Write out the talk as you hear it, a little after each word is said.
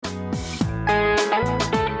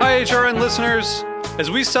HRN listeners.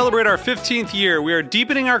 As we celebrate our 15th year, we are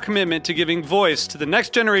deepening our commitment to giving voice to the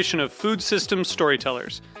next generation of food systems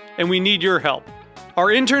storytellers, and we need your help. Our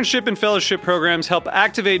internship and fellowship programs help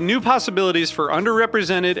activate new possibilities for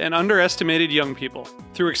underrepresented and underestimated young people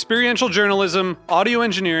through experiential journalism, audio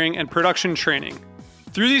engineering, and production training.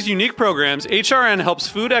 Through these unique programs, HRN helps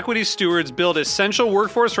food equity stewards build essential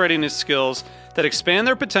workforce readiness skills that expand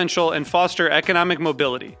their potential and foster economic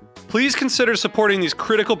mobility. Please consider supporting these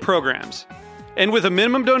critical programs. And with a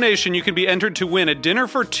minimum donation, you can be entered to win a dinner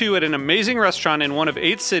for two at an amazing restaurant in one of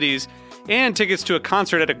 8 cities and tickets to a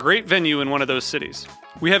concert at a great venue in one of those cities.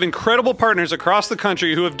 We have incredible partners across the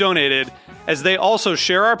country who have donated, as they also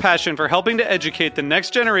share our passion for helping to educate the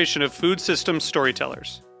next generation of food systems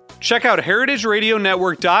storytellers. Check out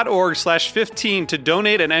heritageradionetwork.org/15 to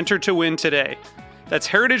donate and enter to win today. That's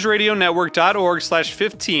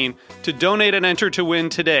heritageradionetwork.org/15 to donate and enter to win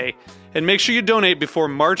today. And make sure you donate before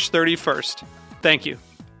March 31st. Thank you.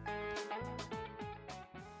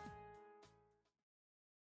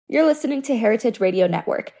 You're listening to Heritage Radio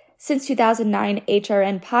Network. Since 2009,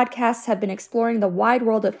 HRN podcasts have been exploring the wide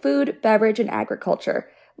world of food, beverage, and agriculture.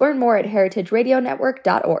 Learn more at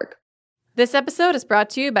heritageradionetwork.org. This episode is brought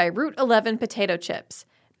to you by Route 11 potato chips.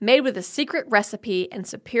 Made with a secret recipe and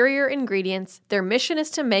superior ingredients, their mission is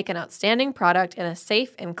to make an outstanding product in a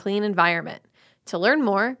safe and clean environment. To learn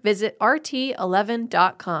more, visit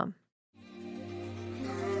rt11.com.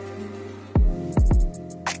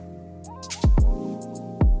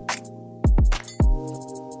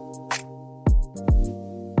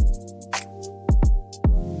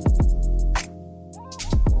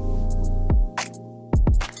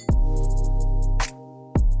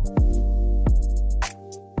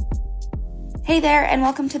 Hey there, and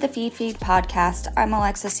welcome to the Feed podcast. I'm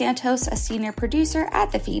Alexa Santos, a senior producer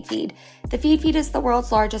at the Feed. The Feed is the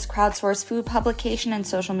world's largest crowdsourced food publication and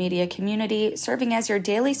social media community, serving as your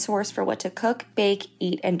daily source for what to cook, bake,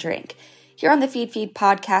 eat, and drink. Here on the Feed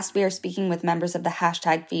podcast, we are speaking with members of the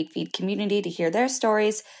hashtag Feed community to hear their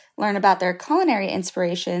stories, learn about their culinary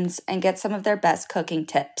inspirations, and get some of their best cooking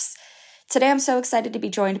tips. Today, I'm so excited to be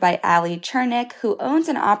joined by Allie Chernick, who owns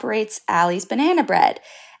and operates Allie's Banana Bread.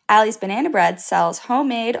 Allie's Banana Bread sells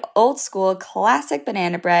homemade, old-school, classic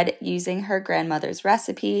banana bread using her grandmother's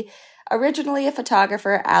recipe. Originally a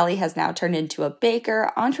photographer, Allie has now turned into a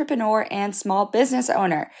baker, entrepreneur, and small business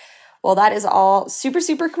owner. Well, that is all super,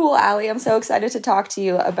 super cool, Allie. I'm so excited to talk to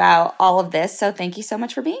you about all of this, so thank you so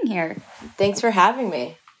much for being here. Thanks for having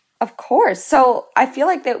me. Of course. So I feel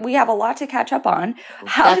like that we have a lot to catch up on.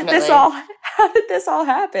 How did this all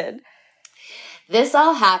happen? This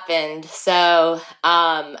all happened. So,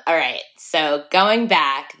 all right. So going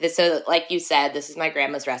back, so like you said, this is my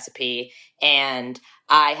grandma's recipe, and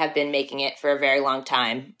I have been making it for a very long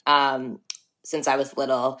time, since I was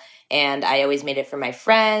little, and I always made it for my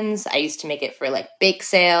friends. I used to make it for like bake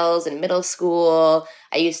sales in middle school.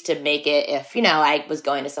 I used to make it if, I was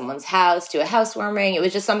going to someone's house, to a housewarming. It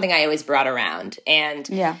was just something I always brought around,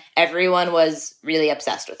 and everyone was really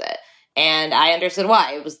obsessed with it. And I understood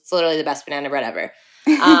why. It was literally the best banana bread ever.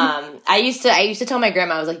 I used to tell my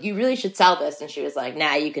grandma, I was like, you really should sell this. And she was like,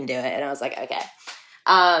 nah, you can do it. And I was like, okay.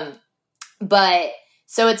 But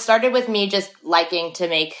so it started with me just liking to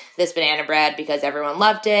make this banana bread because everyone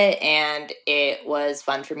loved it and it was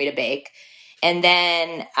fun for me to bake. And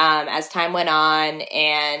then as time went on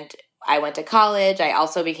and I went to college, I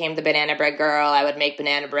also became the banana bread girl. I would make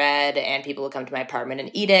banana bread and people would come to my apartment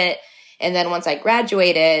and eat it. And then once I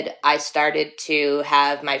graduated, I started to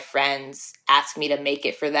have my friends ask me to make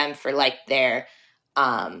it for them for like their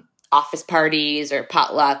office parties or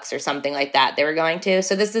potlucks or something like that they were going to.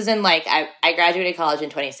 So this isn't like, I graduated college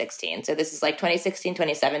in 2016. So this is like 2016,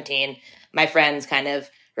 2017, my friends kind of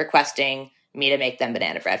requesting me to make them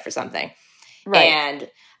banana bread for something. Right.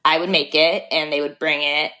 And I would make it and they would bring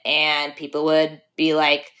it and people would be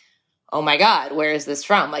like, oh my God, where is this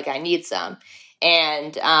from? Like, I need some.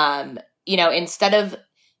 And, instead of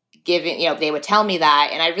giving, they would tell me that,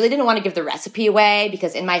 and I really didn't want to give the recipe away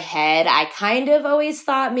because in my head, I kind of always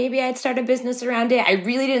thought maybe I'd start a business around it. I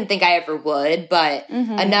really didn't think I ever would, but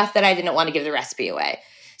enough that I didn't want to give the recipe away.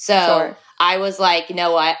 So I was like, you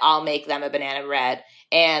know what, I'll make them a banana bread.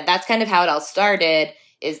 And that's kind of how it all started,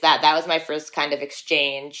 is that was my first kind of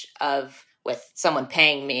exchange with someone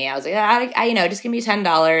paying me. I was like, I just give me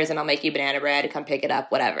 $10 and I'll make you banana bread, come pick it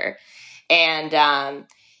up, whatever. And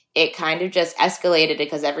it kind of just escalated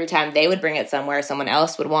because every time they would bring it somewhere, someone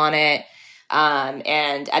else would want it.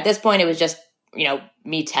 And at this point, it was just,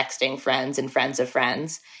 me texting friends and friends of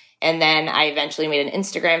friends. And then I eventually made an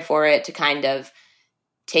Instagram for it to kind of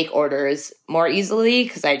take orders more easily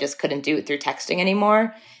because I just couldn't do it through texting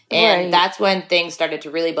anymore. And that's when things started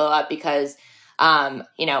to really blow up because,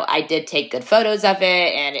 I did take good photos of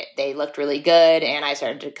it and they looked really good. And I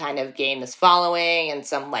started to kind of gain this following, and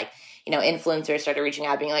some influencers started reaching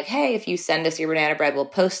out being like, hey, if you send us your banana bread, we'll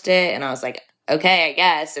post it. And I was like, okay, I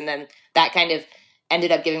guess. And then that kind of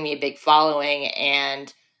ended up giving me a big following,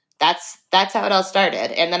 and that's how it all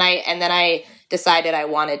started. And then I decided I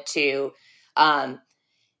wanted to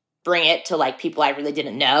bring it to like people I really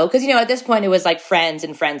didn't know, because at this point it was like friends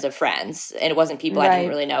and friends of friends, and it wasn't people I didn't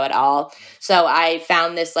really know at all. So I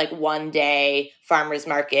found this like one day farmers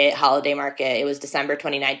market, holiday market. It was December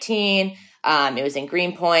 2019. It was in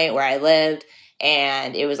Greenpoint where I lived,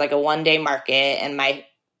 and it was like a one-day market. And my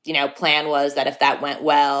plan was that if that went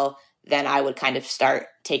well, then I would kind of start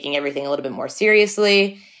taking everything a little bit more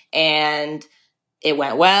seriously. And it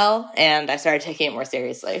went well, and I started taking it more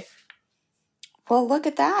seriously. Well, look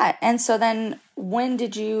at that. And so then when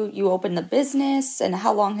did you open the business, and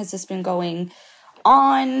how long has this been going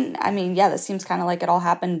on? I mean, yeah, this seems kind of like it all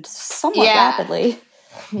happened somewhat rapidly.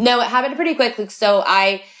 No, it happened pretty quickly. So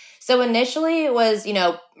initially it was,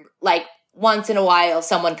 like once in a while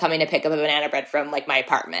someone coming to pick up a banana bread from like my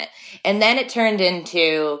apartment. And then it turned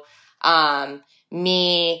into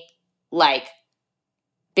me like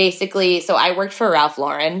basically, so I worked for Ralph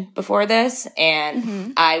Lauren before this,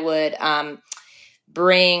 and I would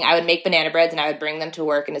make banana breads, and I would bring them to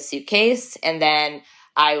work in a suitcase, and then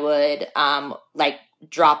I would like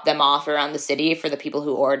drop them off around the city for the people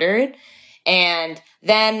who ordered. And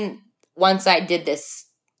then once I did this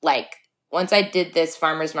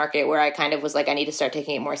farmer's market where I kind of was like, I need to start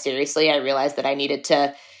taking it more seriously, I realized that I needed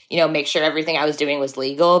to, make sure everything I was doing was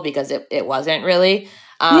legal, because it wasn't really.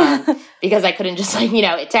 Because I couldn't just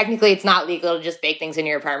technically it's not legal to just bake things in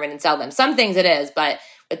your apartment and sell them. Some things it is, but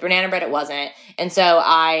with banana bread, it wasn't. And so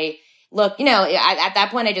I looked, at that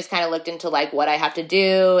point, I just kind of looked into like what I have to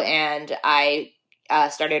do. And I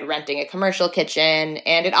started renting a commercial kitchen,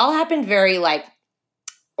 and it all happened very like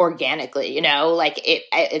organically, like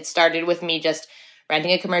it started with me just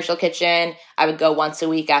renting a commercial kitchen. I would go once a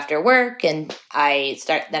week after work, and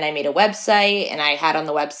then I made a website, and I had on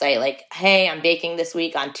the website like, hey, I'm baking this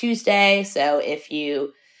week on Tuesday. So if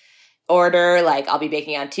you order, like I'll be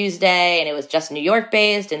baking on Tuesday. And it was just New York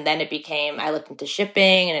based. And then I looked into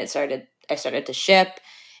shipping, and I started to ship.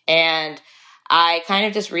 And I kind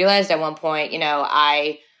of just realized at one point,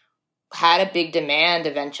 I had a big demand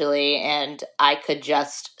eventually, and I could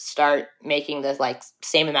just start making this like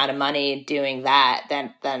same amount of money doing that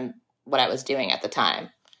than what I was doing at the time.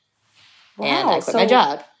 Wow, and I quit my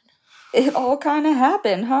job. It all kind of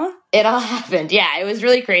happened, huh? It all happened. Yeah, it was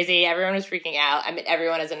really crazy. Everyone was freaking out. I mean,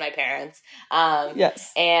 everyone as in my parents.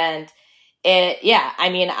 Yes. And it's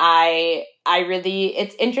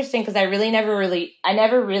interesting because I really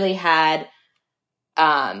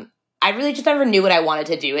just never knew what I wanted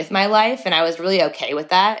to do with my life, and I was really okay with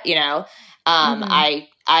that,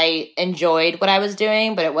 I enjoyed what I was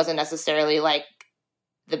doing, but it wasn't necessarily like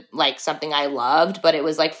something I loved, but it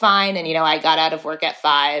was like fine. And, I got out of work at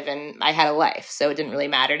 5 and I had a life, so it didn't really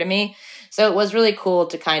matter to me. So it was really cool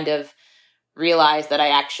to kind of realize that I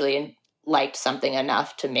actually liked something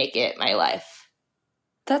enough to make it my life.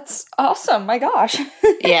 That's awesome. My gosh.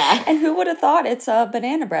 Yeah. And who would have thought it's a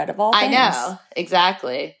banana bread of all things? I know.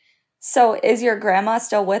 Exactly. So is your grandma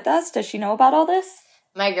still with us? Does she know about all this?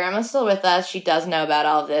 My grandma's still with us. She does know about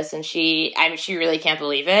all of this, and she really can't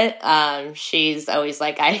believe it. She's always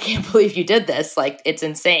like, I can't believe you did this. Like, it's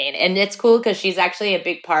insane. And it's cool because she's actually a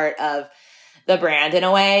big part of the brand in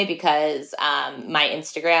a way, because my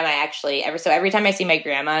Instagram, every time I see my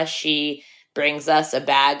grandma, she brings us a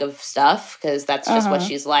bag of stuff, because that's just what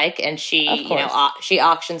she's like. And she, she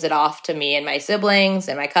auctions it off to me and my siblings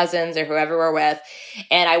and my cousins or whoever we're with.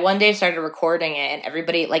 And I one day started recording it, and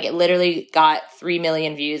everybody, like, it literally got 3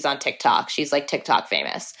 million views on TikTok. She's like TikTok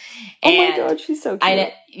famous. Oh my God, she's so cute.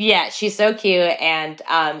 Yeah, she's so cute. And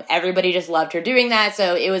everybody just loved her doing that.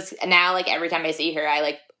 So it was now, like, every time I see her, I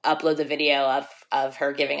like upload the video of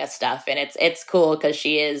her giving us stuff. And it's cool because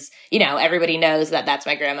she is, everybody knows that that's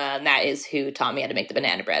my grandma, and that is who taught me how to make the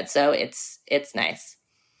banana bread. So it's nice.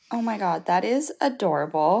 Oh my God, that is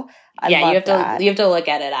adorable. You have to look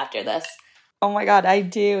at it after this. Oh my God, I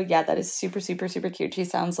do. Yeah, that is super, super, super cute. She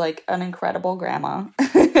sounds like an incredible grandma.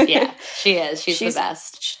 Yeah, she is. She's the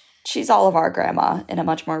best. She's all of our grandma in a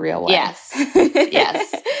much more real way. Yes.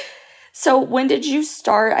 Yes. So when did you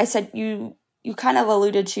start? I said you kind of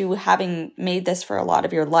alluded to having made this for a lot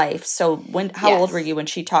of your life. So how old were you when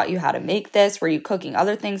she taught you how to make this? Were you cooking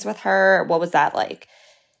other things with her? What was that like?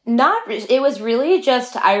 It was really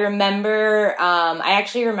just, I remember, I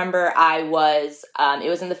actually remember it was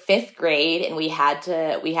in the 5th grade, and we had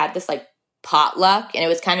this like potluck, and it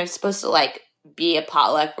was kind of supposed to like be a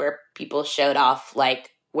potluck where people showed off like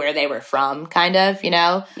where they were from, kind of,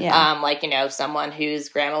 like, someone whose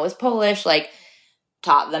grandma was Polish, like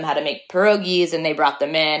taught them how to make pierogies, and they brought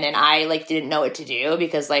them in, and I like didn't know what to do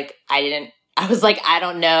because like I was like, I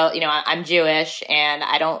don't know, I'm Jewish, and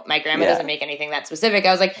my grandma doesn't make anything that specific.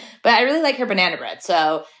 I was like, but I really like her banana bread.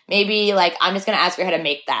 So maybe like, I'm just going to ask her how to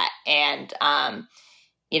make that and,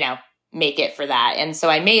 make it for that. And so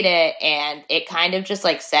I made it, and it kind of just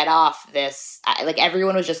like set off this, like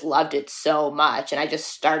everyone was just loved it so much. And I just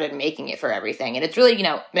started making it for everything. And it's really,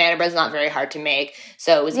 banana bread's not very hard to make.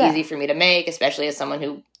 So it was easy for me to make, especially as someone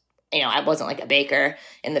who, I wasn't like a baker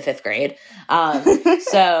in the 5th grade.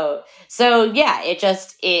 So yeah,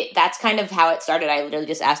 that's kind of how it started. I literally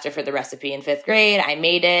just asked her for the recipe in 5th grade. I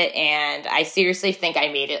made it, and I seriously think I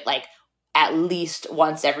made it like at least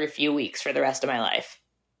once every few weeks for the rest of my life.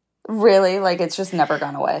 Really? Like it's just never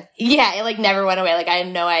gone away? Yeah, it like never went away. Like I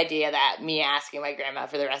had no idea that me asking my grandma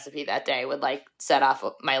for the recipe that day would like set off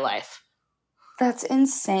my life. That's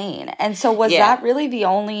insane. And so was that really the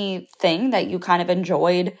only thing that you kind of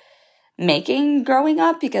enjoyed making growing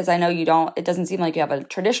up? Because I know it doesn't seem like you have a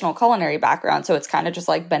traditional culinary background, so it's kind of just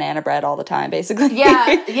like banana bread all the time, basically. Yeah,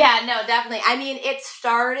 no, definitely. I mean, it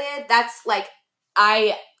started, that's like,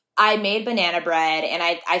 I made banana bread, and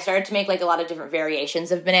I started to make like a lot of different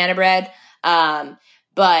variations of banana bread,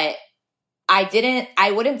 but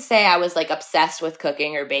I wouldn't say I was like obsessed with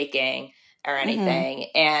cooking or baking or anything.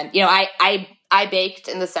 And, I baked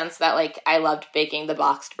in the sense that like I loved baking the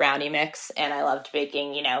boxed brownie mix, and I loved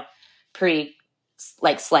baking,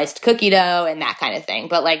 sliced cookie dough and that kind of thing.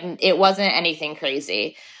 But like, it wasn't anything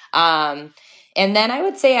crazy. And then I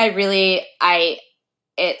would say I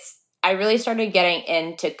really started getting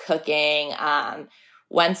into cooking.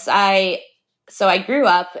 So I grew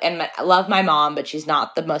up, and I love my mom, but she's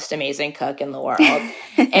not the most amazing cook in the world.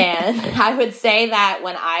 And I would say that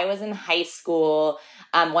when I was in high school,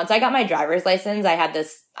 once I got my driver's license, I had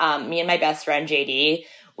this, me and my best friend, JD,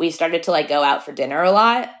 we started to like go out for dinner a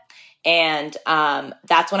lot. And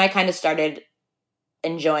that's when I kind of started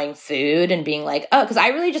enjoying food and being like, oh, because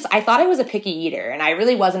I thought I was a picky eater, and I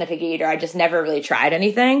really wasn't a picky eater. I just never really tried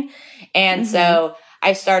anything. And so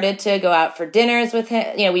I started to go out for dinners with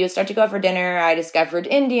him. We would start to go out for dinner. I discovered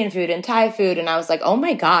Indian food and Thai food, and I was like, oh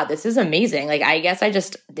my God, this is amazing. Like, I guess I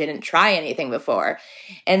just didn't try anything before.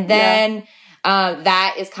 And then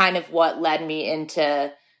that is kind of what led me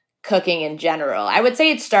into cooking in general. I would say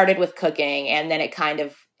it started with cooking, and then it kind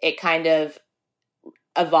of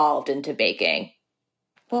evolved into baking.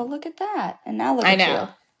 Well, look at that. And now look at you. I know.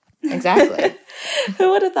 Exactly.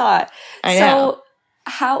 Who would have thought? I know.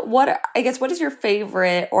 So what is your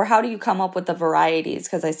favorite, or how do you come up with the varieties?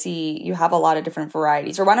 Because I see you have a lot of different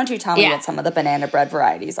varieties. Or why don't you tell me what some of the banana bread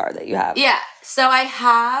varieties are that you have? Yeah. So I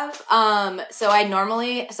have, I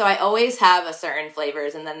always have a certain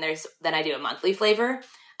flavors, and then I do a monthly flavor.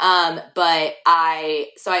 But I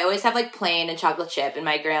always have like plain and chocolate chip, and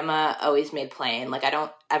my grandma always made plain. Like I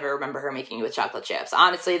don't ever remember her making it with chocolate chips.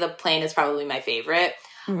 Honestly, the plain is probably my favorite.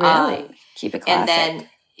 Really? Keep it classic. And then,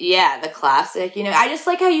 the classic, I just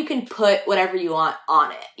like how you can put whatever you want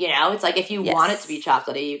on it. It's like if you want it to be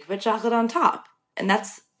chocolatey, you can put chocolate on top. And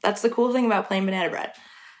that's the cool thing about plain banana bread.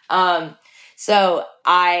 So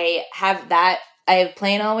I have that. I have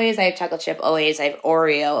plain always. I have chocolate chip always. I have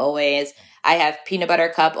Oreo always. I have peanut butter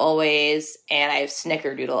cup always, and I have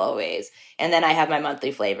snickerdoodle always. And then I have my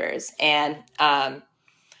monthly flavors. And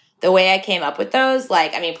the way I came up with those,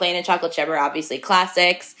 plain and chocolate chip are obviously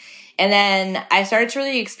classics. And then I started to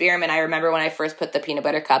really experiment. I remember when I first put the peanut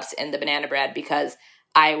butter cups in the banana bread, because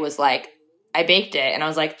I was like, I baked it, and I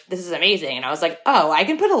was like, this is amazing. And I was like, oh, I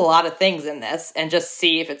can put a lot of things in this and just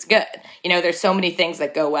see if it's good. There's so many things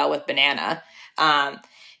that go well with banana.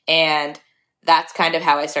 And that's kind of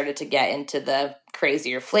how I started to get into the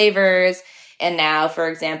crazier flavors. And now, for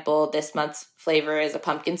example, this month's flavor is a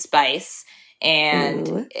pumpkin spice,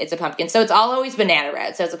 and it's a pumpkin. So it's all always banana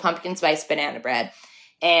bread. So it's a pumpkin spice banana bread,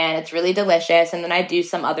 and it's really delicious. And then I do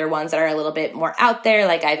some other ones that are a little bit more out there.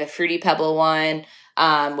 Like I have a Fruity Pebble one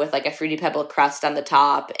with like a Fruity Pebble crust on the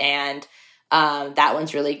top, and that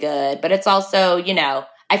one's really good. But it's also,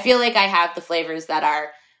 I feel like I have the flavors that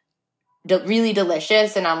are really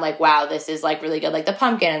delicious, and I'm like, wow, this is like really good, like the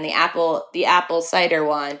pumpkin and the apple cider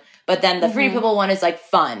one. But then the Fruity Pebble one is like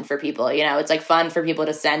fun for people, it's like fun for people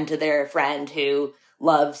to send to their friend who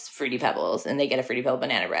loves Fruity Pebbles, and they get a Fruity Pebble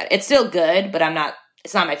banana bread. It's still good, but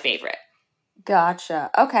it's not my favorite.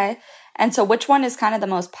 Gotcha. Okay. And so which one is kind of the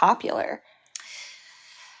most popular?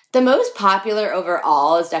 The most popular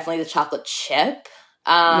overall is definitely the chocolate chip.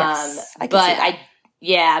 Yes, I can but see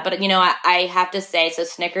that. I have to say, so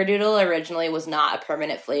Snickerdoodle originally was not a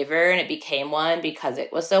permanent flavor, and it became one because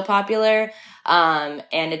it was so popular. And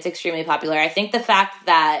it's extremely popular. I think the fact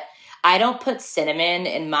that I don't put cinnamon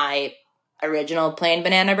in my original plain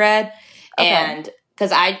banana bread, and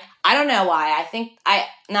because I don't know why. I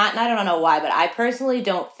don't know why, but I personally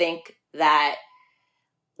don't think that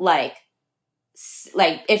like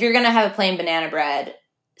if you're gonna have a plain banana bread,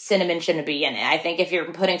 cinnamon shouldn't be in it. I think if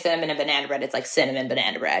you're putting cinnamon in banana bread, it's like cinnamon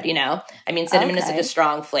banana bread, you know? I mean, cinnamon is such a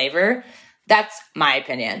strong flavor. That's my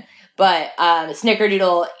opinion. But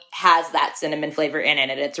Snickerdoodle has that cinnamon flavor in it,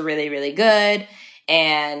 and it's really, really good.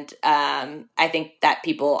 And I think that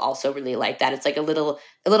people also really like that. It's like a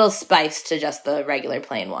little spice to just the regular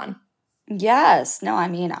plain one. Yes. No, I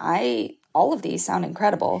mean, all of these sound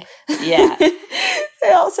incredible. Yeah.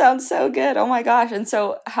 They all sound so good. Oh my gosh. And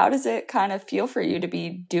so how does it kind of feel for you to be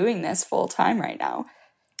doing this full time right now?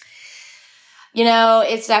 You know,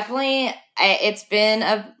 it's definitely, it's been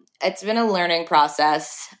a learning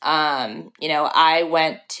process. You know, I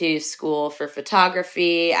went to school for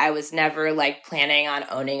photography. I was never like planning on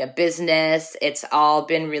owning a business. It's all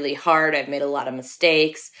been really hard. I've made a lot of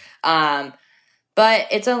mistakes. But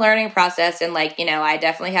it's a learning process, and like, you know, I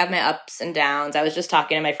definitely have my ups and downs. I was just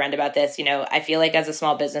talking to my friend about this. You know, I feel like as a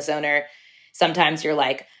small business owner, sometimes you're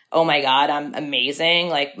like, oh my God, I'm amazing.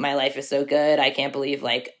 Like, my life is so good. I can't believe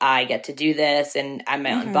like I get to do this and I'm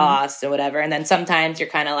my own boss and whatever. And then sometimes you're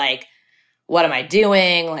kind of like, what am I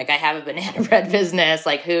doing? Like, I have a banana bread business.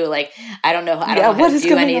 Like, I don't know how to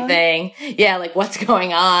do anything. Yeah, like, what's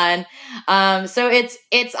going on? So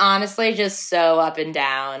it's honestly just so up and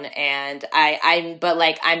down. And I'm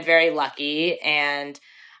very lucky, and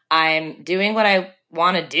I'm doing what I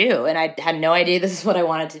want to do. And I had no idea this is what I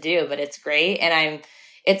wanted to do, but it's great. And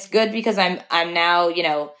it's good because I'm now, you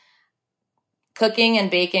know, cooking and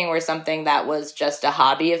baking were something that was just a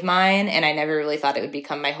hobby of mine, and I never really thought it would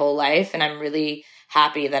become my whole life. And I'm really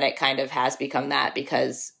happy that it kind of has become that,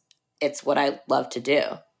 because it's what I love to do.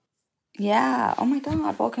 Yeah. Oh my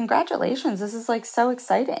God. Well, congratulations. This is like so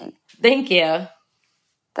exciting. Thank you.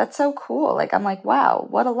 That's so cool. Like, I'm like, wow,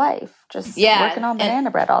 what a life. Just working on banana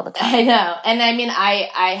bread all the time. I know. And I mean,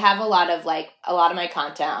 I have a lot of my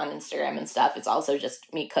content on Instagram and stuff. It's also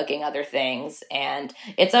just me cooking other things. And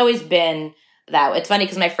it's always been that. It's funny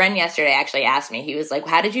because my friend yesterday actually asked me, he was like,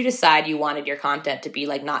 how did you decide you wanted your content to be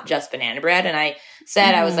like not just banana bread? And I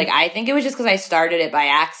said, I was like, I think it was just because I started it by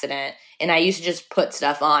accident, and I used to just put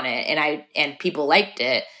stuff on it, and people liked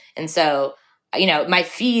it. And so, you know, my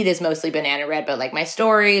feed is mostly banana bread, but like my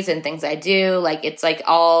stories and things I do, like it's like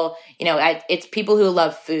all, you know, it's people who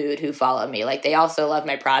love food who follow me. Like, they also love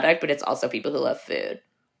my product, but it's also people who love food.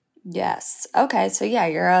 Yes. Okay. So yeah,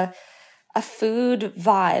 you're a food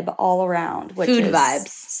vibe all around. Which food is vibes.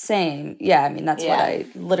 Same. Yeah. I mean, that's what I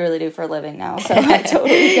literally do for a living now. So I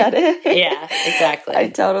totally get it. Yeah, exactly. I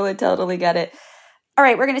totally get it. All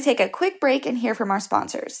right. We're going to take a quick break and hear from our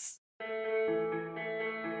sponsors.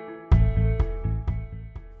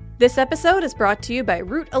 This episode is brought to you by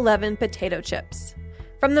Route 11 potato chips.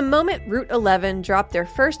 From the moment Route 11 dropped their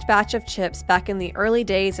first batch of chips back in the early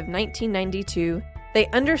days of 1992, they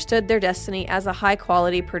understood their destiny as a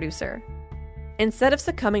high-quality producer. Instead of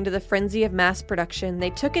succumbing to the frenzy of mass production,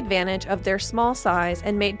 they took advantage of their small size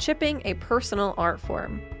and made chipping a personal art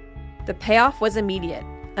form. The payoff was immediate,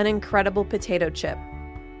 an incredible potato chip.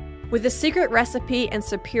 With a secret recipe and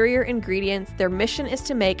superior ingredients, their mission is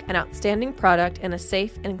to make an outstanding product in a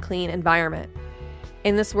safe and clean environment.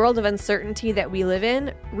 In this world of uncertainty that we live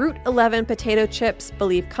in, Route 11 potato chips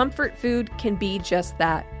believe comfort food can be just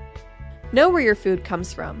that. Know where your food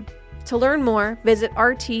comes from. To learn more, visit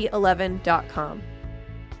rt11.com.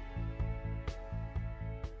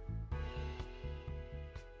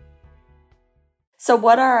 So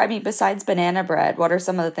besides banana bread, what are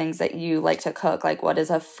some of the things that you like to cook? Like, what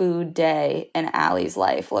does a food day in Allie's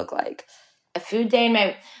life look like? A food day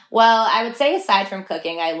in well, I would say aside from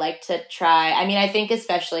cooking, I like to try, I think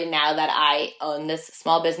especially now that I own this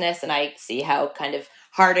small business and I see how kind of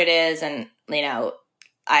hard it is, and, you know,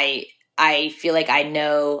 I feel like I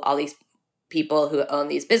know all these people who own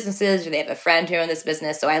these businesses, or they have a friend who owns this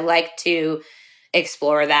business. So I like to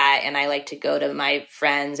explore that, and I like to go to my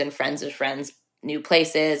friends and friends of friends' new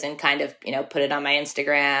places and kind of, you know, put it on my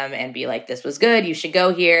Instagram and be like, this was good, you should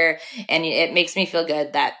go here. And it makes me feel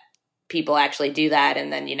good that people actually do that.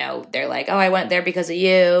 And then, you know, they're like, oh, I went there because of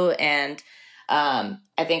you. And I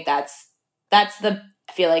think that's the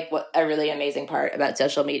I feel like what a really amazing part about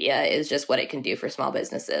social media is just what it can do for small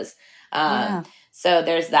businesses. So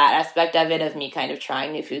there's that aspect of it, of me kind of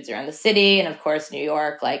trying new foods around the city. And of course, New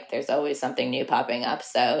York, like there's always something new popping up.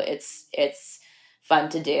 So it's fun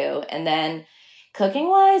to do. And then cooking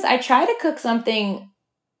wise, I try to cook something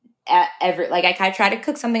I try to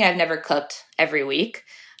cook something I've never cooked every week.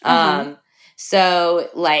 So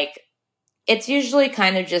like, it's usually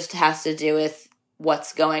kind of just has to do with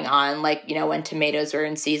what's going on. Like, you know, when tomatoes were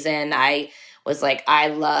in season, I was like, I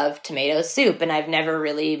love tomato soup, and I've never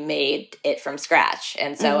really made it from scratch.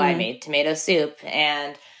 And so I made tomato soup,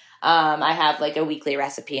 and I have like a weekly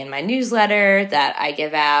recipe in my newsletter that I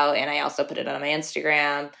give out, and I also put it on my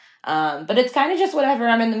Instagram. But it's kind of just whatever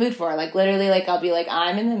I'm in the mood for. Like literally, like I'll be like,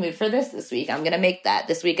 I'm in the mood for this week. I'm going to make that.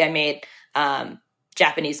 This week I made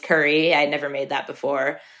Japanese curry. I had never made that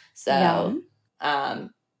before. So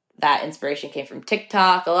that inspiration came from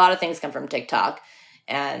TikTok. A lot of things come from TikTok.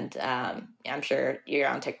 And I'm sure you're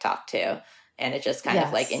on TikTok too. And it's just kind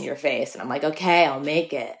of like in your face. And I'm like, okay, I'll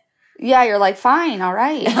make it. Yeah, you're like, fine, all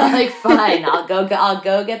right. I'm like, fine, I'll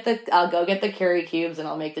go get the curry cubes, and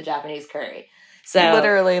I'll make the Japanese curry. So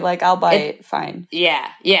literally, like, I'll buy it, fine. Yeah.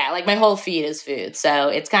 Like my whole feed is food. So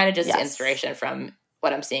it's kind of just inspiration from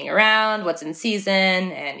what I'm seeing around, what's in season,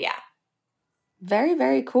 and yeah. Very,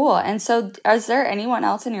 very cool. And so is there anyone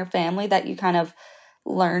else in your family that you kind of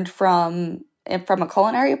learned from a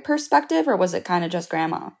culinary perspective, or was it kind of just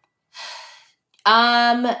grandma?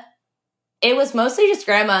 It was mostly just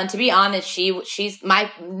grandma, and to be honest,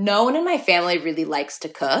 no one in my family really likes to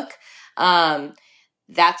cook.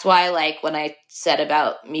 That's why, like, when I said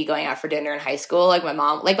about me going out for dinner in high school, my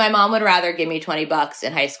mom would rather give me $20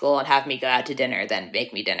 in high school and have me go out to dinner than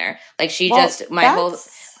make me dinner. Like,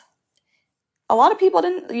 a lot of people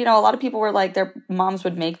didn't, a lot of people were like, their moms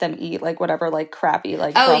would make them eat like whatever, like crappy,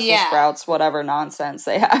 like Brussels sprouts, whatever nonsense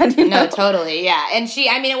they had. No, totally. Yeah. And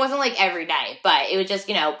it wasn't like every night, but it was just,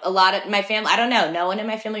 a lot of my family, I don't know. No one in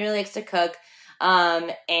my family really likes to cook.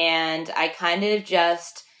 And I kind of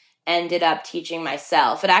just ended up teaching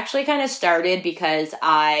myself. It actually kind of started because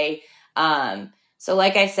so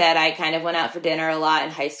like I said, I kind of went out for dinner a lot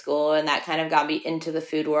in high school, and that kind of got me into the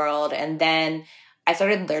food world. And then I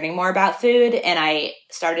started learning more about food, and I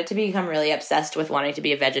started to become really obsessed with wanting to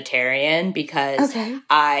be a vegetarian because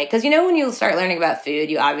when you start learning about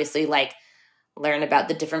food, you obviously like learn about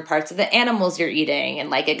the different parts of the animals you're eating,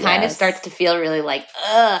 and like it kind of starts to feel really like,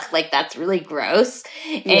 ugh, like that's really gross.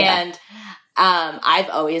 And I've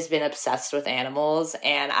always been obsessed with animals,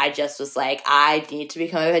 and I just was like, I need to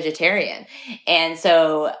become a vegetarian. And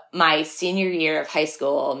so my senior year of high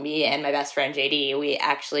school, me and my best friend JD, we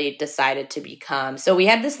actually decided to so we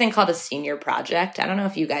had this thing called a senior project. I don't know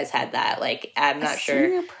if you guys had that. Like, I'm not sure.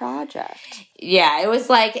 Senior project. Yeah, it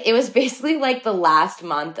was basically like the last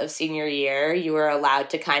month of senior year, you were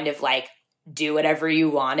allowed to kind of like do whatever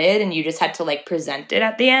you wanted, and you just had to like present it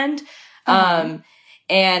at the end.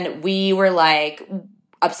 And we were like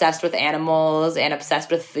obsessed with animals and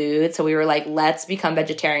obsessed with food. So we were like, let's become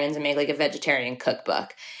vegetarians and make like a vegetarian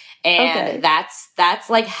cookbook. And that's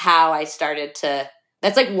like how I started to,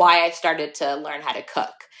 that's like why I started to learn how to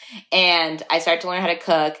cook. And I started to learn how to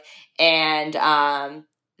cook, and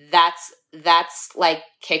that's like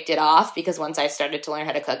kicked it off, because once I started to learn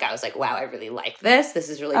how to cook, I was like, wow, I really like this. This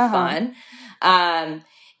is really fun. And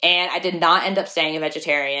I did not end up staying a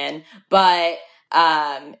vegetarian, but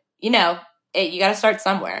you got to start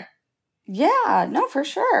somewhere. Yeah, no, for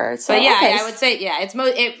sure. So, but yeah, I would say,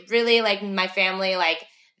 it really, like, my family, like,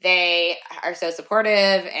 they are so supportive,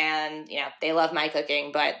 and, they love my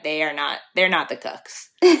cooking, but they're not the cooks.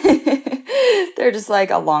 They're just like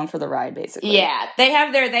along for the ride, basically. Yeah, they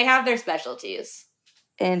have their specialties.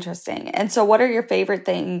 Interesting. And so what are your favorite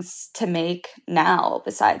things to make now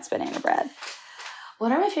besides banana bread?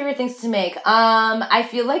 What are my favorite things to make? I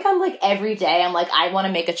feel like I'm like every day, I'm like, I want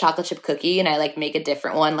to make a chocolate chip cookie, and I like make a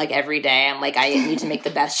different one like every day. I'm like, I need to make the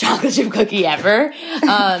best chocolate chip cookie ever.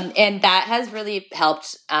 And that has really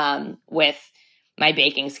helped with my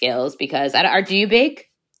baking skills, because do you bake?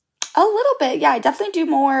 A little bit. Yeah, I definitely do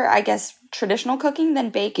more, I guess, traditional cooking than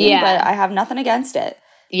baking, but I have nothing against it.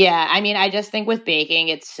 Yeah, I just think with baking,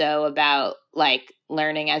 it's so about like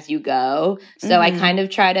learning as you go. So I kind of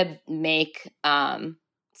try to make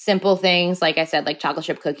simple things, like I said, like chocolate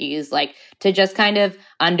chip cookies, like to just kind of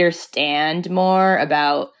understand more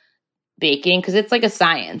about baking, because it's like a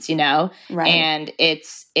science, right? And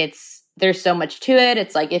it's there's so much to it.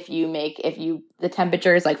 It's like if the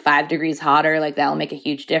temperature is like 5 degrees hotter, like that'll make a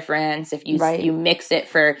huge difference. If you mix it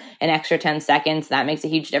for an extra 10 seconds, that makes a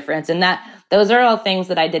huge difference. And those are all things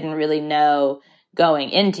that I didn't really know going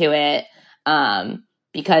into it.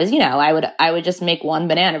 because, I would just make one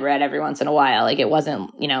banana bread every once in a while. Like it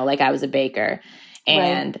wasn't, like I was a baker.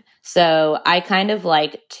 And so I kind of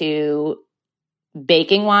like to,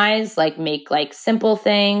 baking wise, like make like simple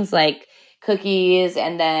things like cookies.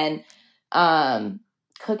 And then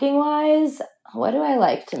cooking wise, what do I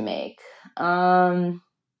like to make? I'm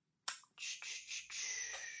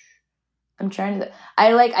trying to,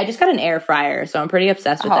 I just got an air fryer, so I'm pretty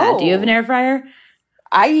obsessed with that. Do you have an air fryer?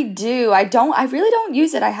 I do. I really don't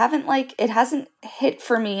use it. I haven't it hasn't hit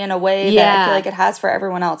for me in a way that I feel like it has for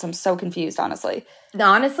everyone else. I'm so confused, honestly.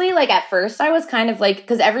 Honestly, like at first I was kind of like,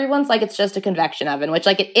 because everyone's like, it's just a convection oven, which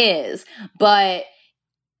like it is, but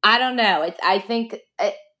I don't know. I think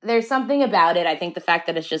there's something about it. I think the fact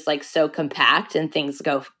that it's just like so compact and things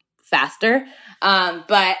go faster.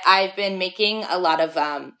 But I've been making a lot of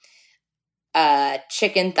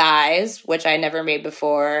chicken thighs, which I never made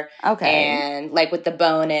before. Okay. And like with the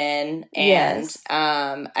bone in. And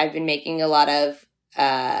I've been making a lot of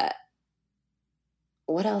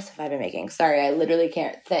what else have I been making? Sorry, I literally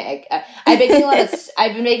can't think. I've been making a lot of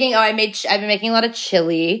I've been making a lot of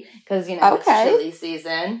chili because it's chili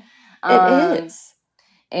season. It is.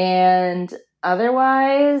 And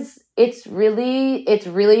otherwise it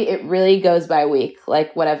really goes by week,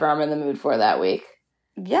 like whatever I'm in the mood for that week.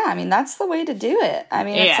 Yeah, I mean, that's the way to do it. I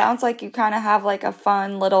mean, it sounds like you kind of have like a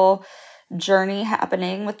fun little journey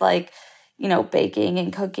happening with like, baking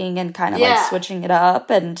and cooking and kind of like switching it up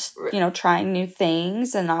and, trying new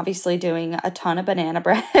things and obviously doing a ton of banana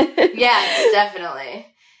bread. Yes, definitely.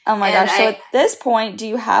 Oh my gosh. So at this point, do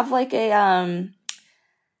you have like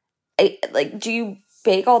do you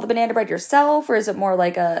bake all the banana bread yourself or is it more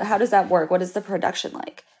like how does that work? What is the production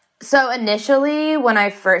like? So initially when I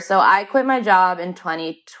quit my job in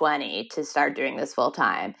 2020 to start doing this full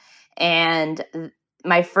time. And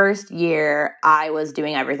my first year I was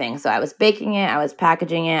doing everything. So I was baking it, I was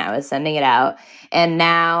packaging it, I was sending it out. And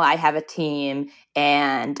now I have a team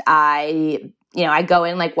and I go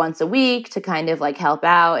in like once a week to kind of like help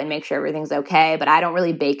out and make sure everything's okay, but I don't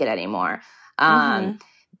really bake it anymore.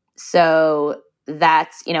 So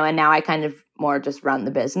that's, and now I kind of more just run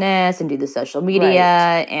the business and do the social media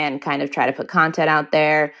and kind of try to put content out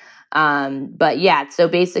there. But yeah, so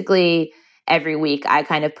basically every week I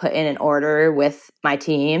kind of put in an order with my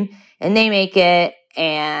team and they make it.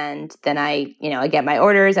 And then I get my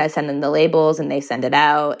orders, I send them the labels and they send it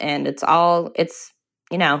out. And it's a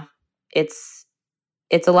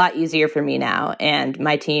lot easier for me now. And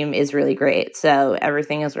my team is really great. So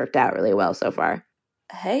everything has worked out really well so far.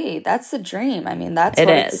 Hey, that's the dream. I mean, that's what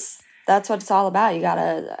it's all about. You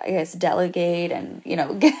gotta, I guess, delegate and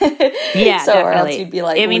so definitely. Or else you'd be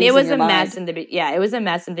like, I mean, it was a mess in it was a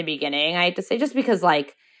mess in the beginning. I have to say, just because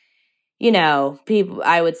like, people,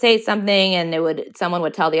 I would say something and someone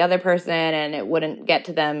would tell the other person and it wouldn't get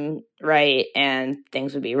to them right and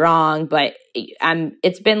things would be wrong. But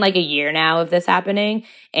it's been like a year now of this happening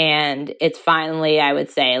and it's finally, I would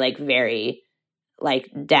say, like very like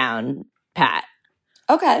down pat.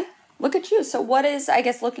 Okay. Look at you. So what is, I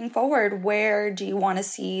guess, looking forward, where do you want to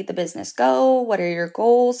see the business go? What are your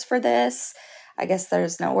goals for this? I guess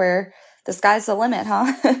there's nowhere, the sky's the limit,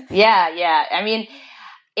 huh? Yeah. I mean,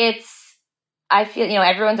 I feel,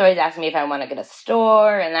 everyone's always asking me if I want to get a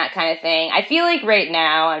store and that kind of thing. I feel like right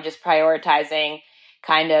now I'm just prioritizing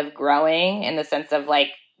kind of growing in the sense of like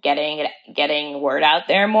getting word out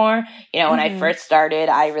there more. When I first started,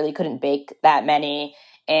 I really couldn't bake that many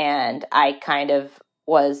and I kind of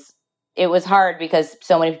it was hard because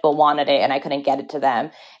so many people wanted it and I couldn't get it to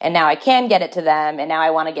them. And now I can get it to them. And now I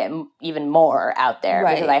want to get even more out there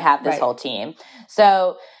because I have this whole team.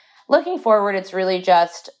 So looking forward, it's really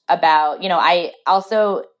just about, I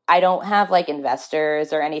don't have like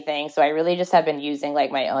investors or anything. So I really just have been using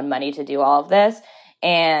like my own money to do all of this.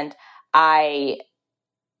 And I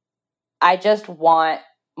just want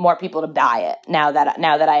more people to buy it now that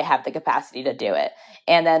I have the capacity to do it.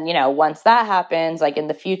 And then, once that happens, like in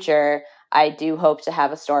the future, I do hope to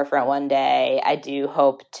have a storefront one day. I do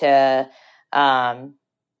hope to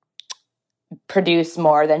produce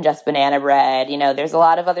more than just banana bread. There's a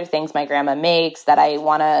lot of other things my grandma makes that I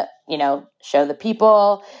want to, show the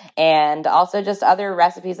people, and also just other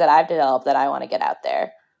recipes that I've developed that I want to get out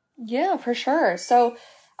there. Yeah, for sure. So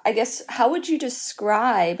I guess, how would you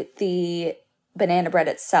describe the banana bread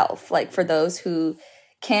itself? Like for those who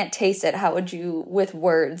can't taste it, how would you, with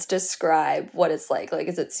words, describe what it's like? Like,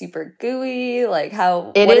 is it super gooey? Like,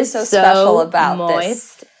 what is so special about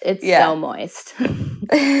moist. this? It's so moist.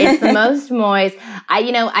 It's the most moist.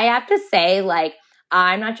 I have to say, like,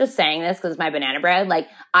 I'm not just saying this because it's my banana bread. Like,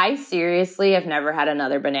 I seriously have never had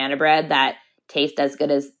another banana bread that taste as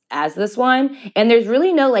good as this one. And there's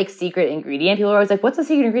really no like secret ingredient. People are always like, what's the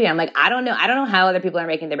secret ingredient? I'm like, I don't know. I don't know how other people are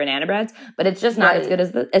making their banana breads, but it's just not as good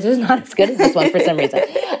as this one for some reason.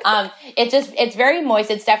 It's very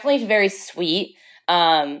moist. It's definitely very sweet.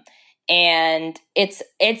 And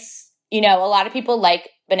it's, you know, a lot of people like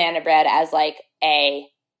banana bread as like a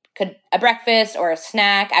breakfast or a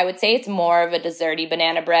snack. I would say it's more of a desserty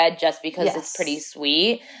banana bread just because it's pretty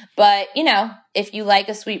sweet. But, you know, if you like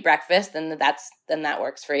a sweet breakfast, then that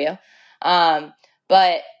works for you.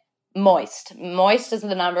 But moist. Moist is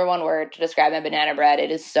the number one word to describe my banana bread. It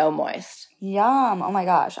is so moist. Yum. Oh my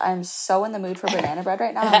gosh. I'm so in the mood for banana bread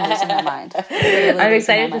right now. I'm losing my mind. I'm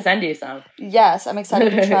excited to send you some. Yes, I'm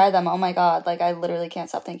excited to try them. Oh my God. Like, I literally can't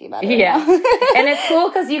stop thinking about it right now. And it's cool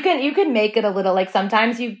because you can make it a little, like,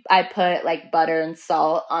 sometimes I put like butter and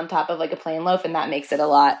salt on top of like a plain loaf, and that makes it a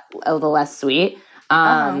little less sweet.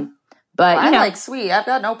 But I like sweet. I've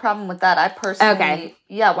got no problem with that. I personally,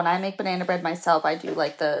 when I make banana bread myself, I do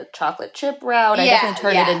like the chocolate chip route. I definitely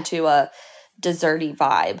turn it into a desserty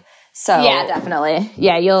vibe. So yeah, definitely.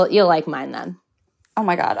 Yeah, you'll like mine then. Oh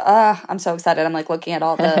my God. I'm so excited. I'm like looking at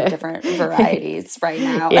all the different varieties right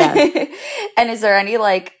now. Yeah. And is there any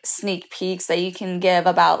like sneak peeks that you can give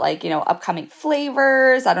about like, you know, upcoming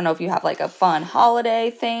flavors? I don't know if you have like a fun holiday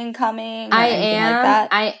thing coming or anything like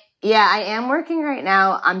that. I am working right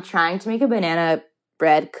now. I'm trying to make a banana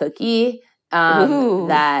bread cookie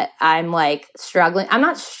that I'm like struggling. I'm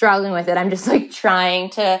not struggling with it. I'm just like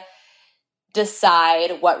trying to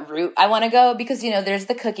decide what route I want to go, because, you know, there's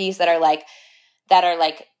the cookies that are like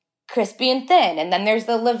crispy and thin, and then there's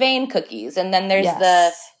the levain cookies, and then there's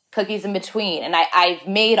the cookies in between. And I've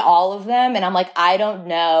made all of them, and I'm like, I don't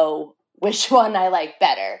know which one I like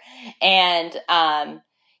better. And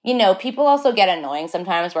you know, people also get annoying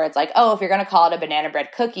sometimes where it's like, oh, if you're going to call it a banana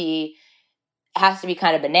bread cookie, it has to be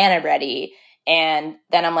kind of banana bready. And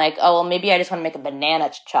then I'm like, oh, well, maybe I just want to make a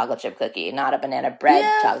banana chocolate chip cookie, not a banana bread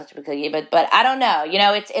chocolate chip cookie. But I don't know. You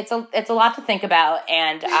know, it's a lot to think about.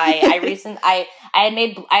 And I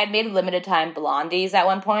had made limited time blondies at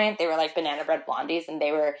one point. They were like banana bread blondies, and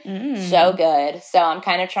they were so good. So I'm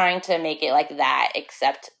kind of trying to make it like that,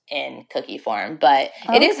 except in cookie form. But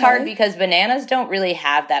it is hard because bananas don't really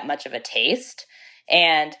have that much of a taste,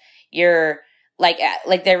 and you're like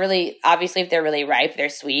they're really, obviously if they're really ripe, they're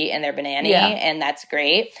sweet and they're banana-y, and that's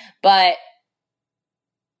great. But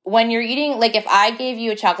when you're eating, like if I gave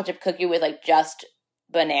you a chocolate chip cookie with like just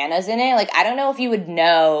bananas in it, like I don't know if you would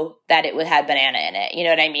know that it would have banana in it. You know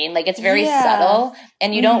what I mean? Like it's very subtle,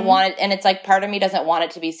 and you don't want it. And it's like part of me doesn't want it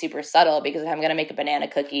to be super subtle, because if I'm going to make a banana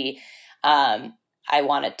cookie, I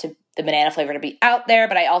want the banana flavor to be out there,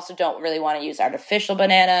 but I also don't really want to use artificial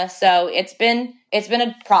banana. So it's been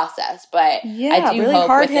a process, but I do really hope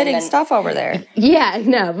hard-hitting stuff over there. Yeah,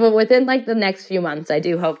 no, but within like the next few months, I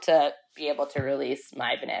do hope to be able to release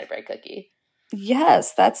my banana bread cookie.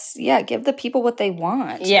 Yes, give the people what they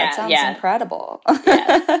want. Yeah, that sounds incredible.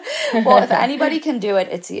 Yes. Well, if anybody can do it,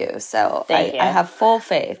 it's you. So I have full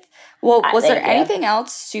faith. Well, was there anything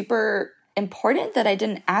else super important that I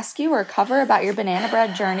didn't ask you or cover about your banana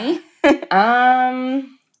bread journey? I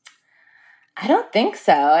don't think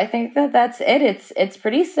so. I think that's it. It's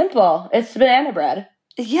pretty simple. It's banana bread.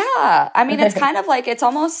 Yeah. I mean, it's kind of like, it's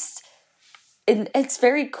almost, it's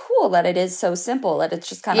very cool that it is so simple, that it's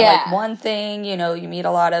just kind of like one thing. You know, you meet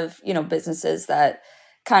a lot of, you know, businesses that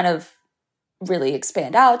kind of really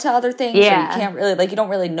expand out to other things. Yeah. So you can't really, like, you don't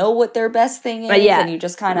really know what their best thing is. And you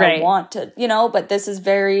just kind of want to, you know, but this is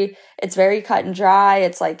it's very cut and dry.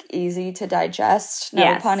 It's like easy to digest,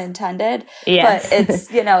 no pun intended. Yes. But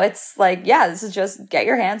it's, you know, it's like, this is just get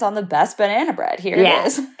your hands on the best banana bread. Here it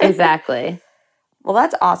is. Exactly. Well,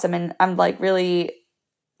 that's awesome. And I'm like really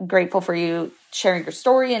grateful for you sharing your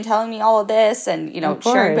story and telling me all of this, and, you know,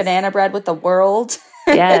 sharing banana bread with the world.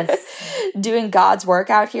 Yes. Doing God's work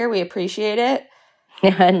out here. We appreciate it.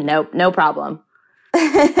 No problem.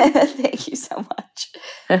 Thank you so much.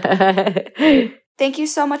 Thank you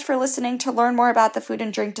so much for listening. To learn more about the food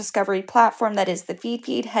and drink discovery platform that is the Feed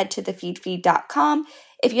Feed, head to thefeedfeed.com.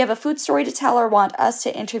 If you have a food story to tell or want us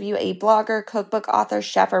to interview a blogger, cookbook author,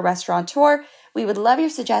 chef, or restaurateur, we would love your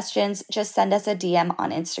suggestions. Just send us a DM on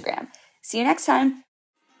Instagram. See you next time.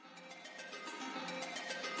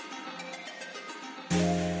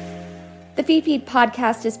 The Feed Feed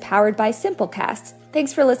podcast is powered by Simplecast.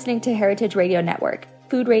 Thanks for listening to Heritage Radio Network,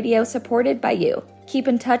 food radio supported by you. Keep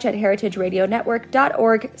in touch at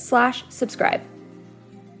heritageradionetwork.org/subscribe.